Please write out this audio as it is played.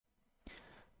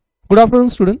Good afternoon,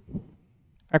 student.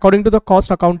 According to the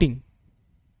cost accounting,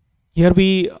 here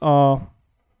we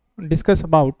discuss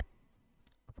about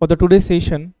for the today's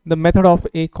session the method of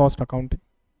a cost accounting.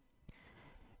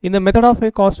 In the method of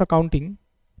a cost accounting,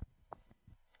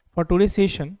 for today's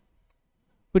session,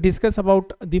 we discuss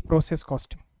about the process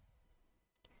costing.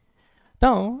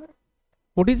 Now,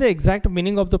 what is the exact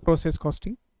meaning of the process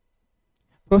costing?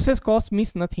 Process cost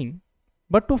means nothing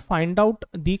but to find out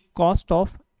the cost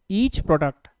of each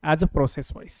product as a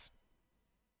process wise.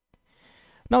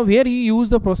 Now where you use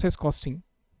the process costing?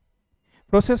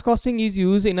 Process costing is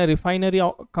used in a refinery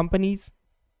companies,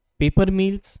 paper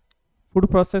mills,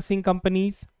 food processing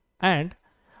companies, and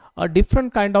a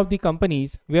different kind of the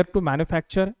companies where to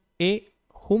manufacture a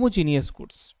homogeneous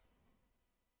goods.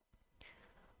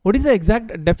 What is the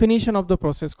exact definition of the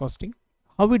process costing?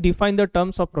 How we define the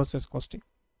terms of process costing?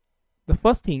 The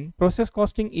first thing, process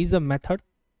costing is a method.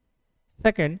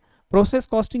 Second, process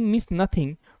costing means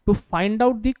nothing to find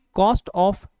out the cost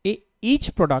of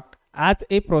each product as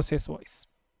a process wise.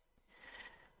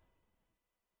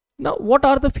 Now, what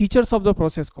are the features of the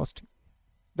process costing?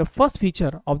 The first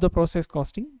feature of the process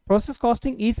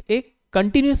costing is a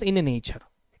continuous in nature.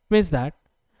 It means that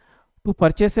to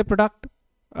purchase a product,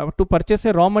 to purchase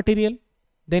a raw material,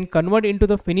 then convert into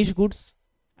the finished goods,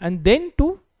 and then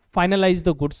to finalize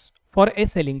the goods for a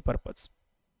selling purpose.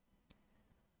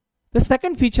 The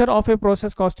second feature of a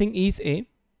process costing is it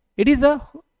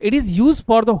is used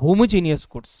for the homogeneous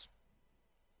goods.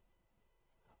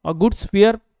 Goods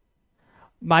where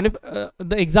the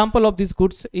example of these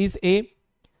goods is a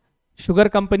sugar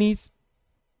companies,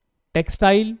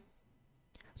 textile.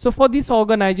 So for this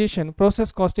organization,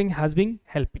 process costing has been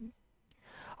helping.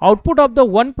 Output of the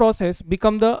one process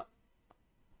become the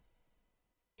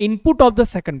input of the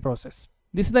second process.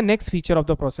 This is the next feature of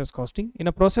the process costing. In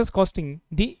a process costing,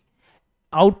 the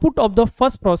output of the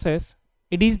first process,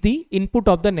 it is the input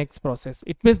of the next process.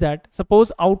 It means that suppose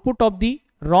output of the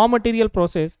raw material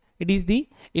process, it is the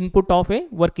input of a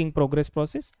work in progress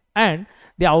process, and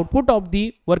the output of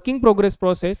the work in progress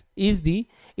process is the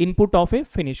input of a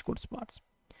finished goods parts.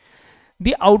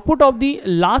 The output of the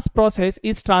last process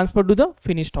is transferred to the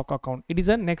finished stock account. It is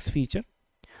a next feature.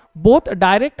 Both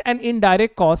direct and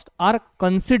indirect cost are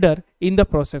considered in the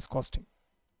process costing.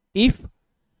 If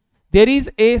there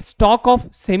is a stock of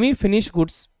semi-finished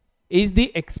goods, is the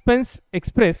expense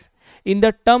expressed in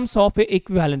the terms of a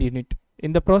equivalent unit.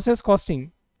 In the process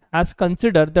costing, as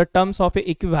considered the terms of a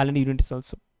equivalent units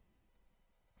also.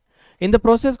 In the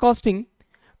process costing,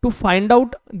 to find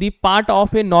out the part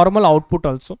of a normal output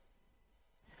also.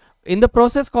 In the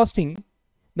process costing,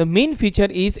 the main feature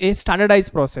is a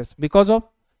standardized process, because of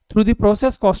through the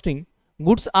process costing,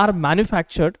 goods are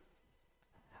manufactured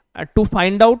to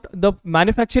find out the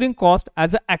manufacturing cost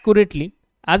as accurately,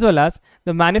 as well as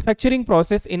the manufacturing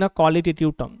process in a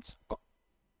qualitative terms.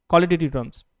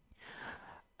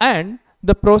 And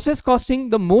the process costing,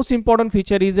 the most important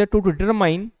feature is to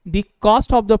determine the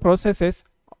cost of the processes.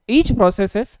 Each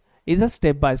processes is a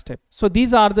step by step. So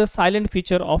these are the silent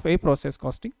feature of a process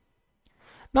costing.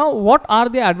 Now, what are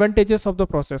the advantages of the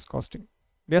process costing?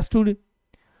 There's two.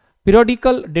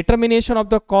 Periodical determination of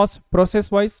the cost process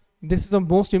wise. This is the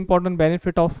most important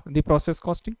benefit of the process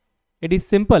costing. It is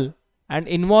simple and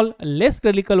involve less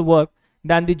clerical work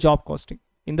than the job costing.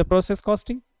 In the process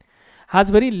costing, has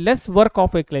very less work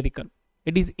of a clerical.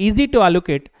 It is easy to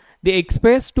allocate the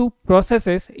expense to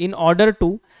processes in order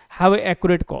to have an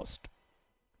accurate cost.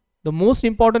 The most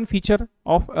important feature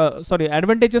of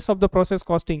advantages of the process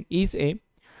costing is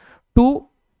to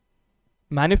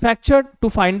manufacture to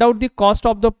find out the cost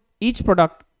of the each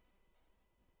product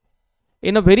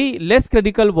in a very less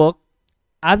critical work,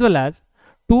 as well as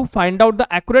to find out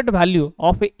the accurate value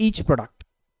of each product.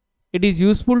 It is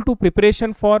useful to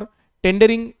preparation for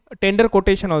tender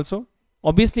quotation also.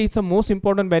 Obviously, it's a most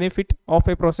important benefit of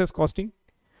a process costing.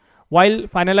 While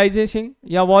finalization,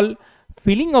 while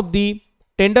filling of the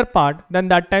tender part, then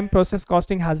that time process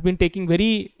costing has been taking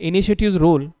very initiative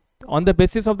role. On the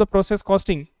basis of the process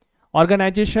costing,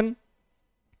 organization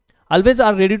always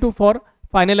are ready to for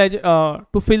finalize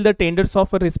to fill the tenders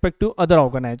of a respective other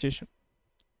organization.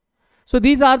 So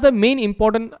these are the main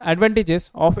important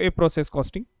advantages of a process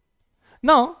costing.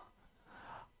 Now,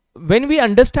 when we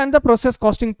understand the process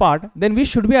costing part, then we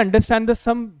should understand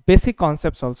some basic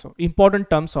concepts also, important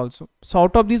terms also. So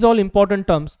out of these all important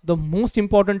terms, the most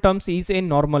important terms is a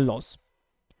normal loss.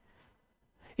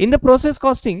 In the process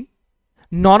costing,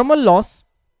 normal loss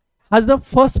has the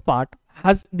first part,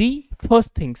 has the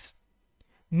first things.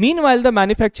 Meanwhile, the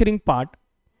manufacturing part,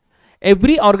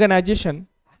 every organization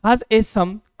has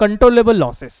some controllable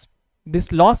losses.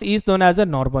 This loss is known as a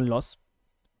normal loss.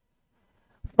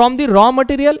 from the raw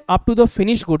material up to the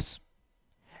finished goods,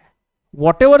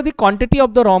 whatever the quantity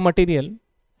of the raw material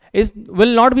is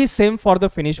will not be same for the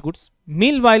finished goods.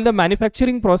 Meanwhile, the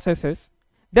manufacturing processes,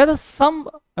 there is some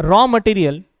raw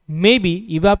material may be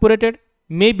evaporated,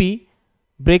 may be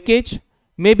breakage,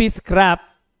 may be scrap,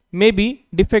 may be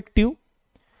defective,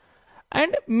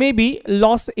 and may be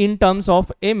loss in terms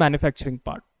of a manufacturing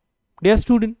part. Dear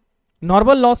student,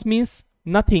 normal loss means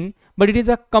nothing, but it is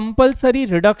a compulsory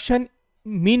reduction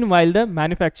meanwhile the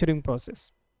manufacturing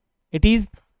process. It is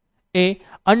a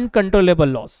uncontrollable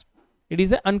loss. It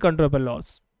is an uncontrollable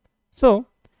loss. So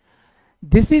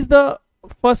this is the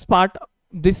first part.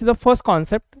 This is the first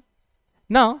concept.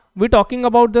 Now we're talking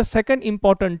about the second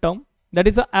important term, that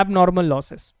is the abnormal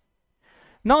losses.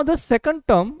 Now the second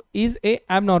term is a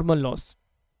abnormal loss.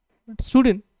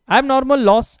 Student, abnormal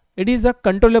loss, it is a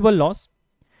controllable loss.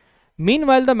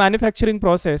 Meanwhile, the manufacturing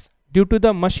process, due to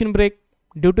the machine break,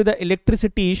 due to the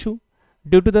electricity issue,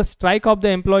 due to the strike of the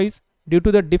employees, due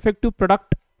to the defective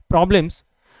product problems,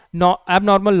 no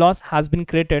abnormal loss has been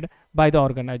created by the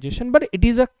organization, but it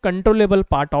is a controllable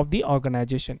part of the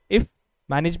organization. If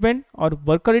management or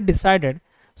worker is decided,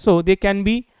 so they can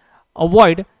be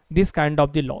avoid this kind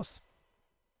of the loss.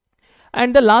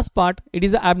 And the last part, it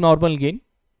is a abnormal gain.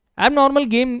 Abnormal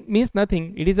gain means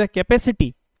nothing. It is a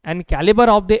capacity and caliber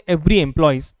of the every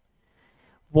employees.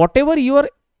 Whatever your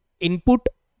input,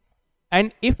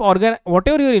 and if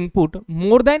whatever your input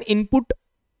more than input,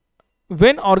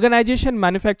 when organization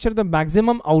manufacture the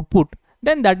maximum output,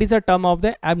 then that is a term of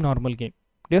the abnormal gain.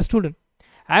 Dear student,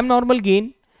 abnormal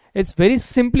gain is very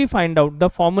simply find out the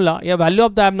formula. A value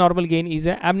of the abnormal gain is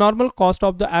a abnormal cost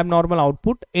of the abnormal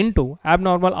output into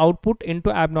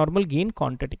abnormal gain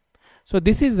quantity. So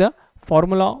this is the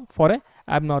formula for a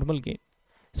abnormal gain.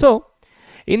 So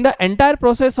in the entire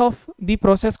process of the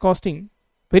process costing,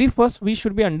 very first we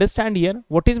should be understand here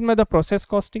what is the process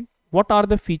costing, what are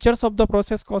the features of the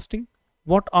process costing,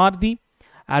 what are the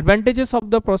advantages of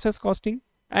the process costing,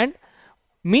 and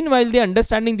meanwhile the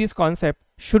understanding this concept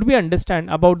should be understand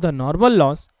about the normal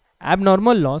loss,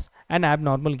 abnormal loss, and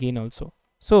abnormal gain also.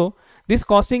 So this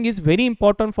costing is very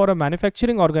important for a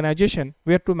manufacturing organization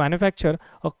where to manufacture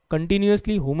a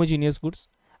continuously homogeneous goods,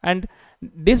 and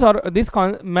this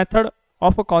method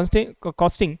of a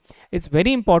costing is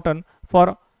very important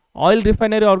for oil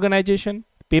refinery organization,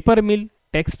 paper mill,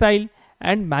 textile,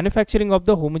 and manufacturing of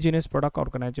the homogeneous product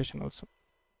organization also.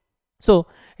 So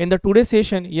in the today's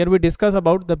session here we discuss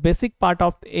about the basic part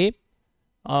of a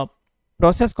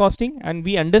process costing, and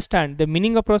we understand the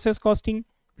meaning of process costing,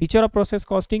 feature of process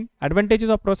costing, advantages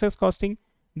of process costing,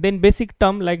 then basic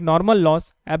term like normal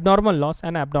loss, abnormal loss,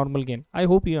 and abnormal gain. I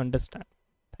hope you understand.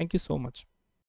 Thank you so much.